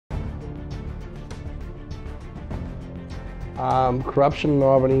Corruption in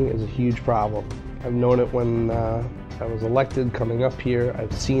Albany is a huge problem. I've known it when I was elected coming up here.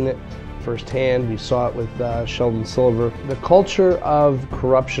 I've seen it firsthand. We saw it with Sheldon Silver. The culture of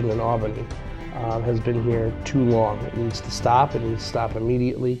corruption in Albany has been here too long. It needs to stop. It needs to stop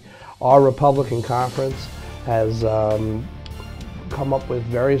immediately. Our Republican conference has come up with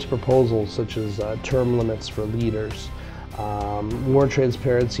various proposals such as term limits for leaders, more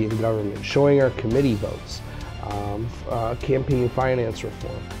transparency in government, showing our committee votes, campaign finance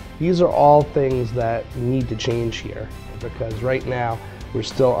reform. These are all things that need to change here, because right now we're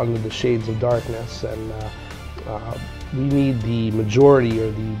still under the shades of darkness, and we need the majority,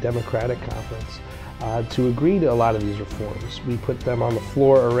 or the Democratic conference, to agree to a lot of these reforms. We put them on the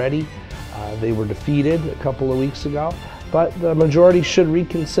floor already. They were defeated a couple of weeks ago, but the majority should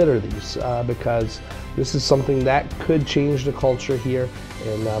reconsider these because this is something that could change the culture here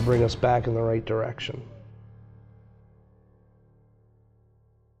and bring us back in the right direction.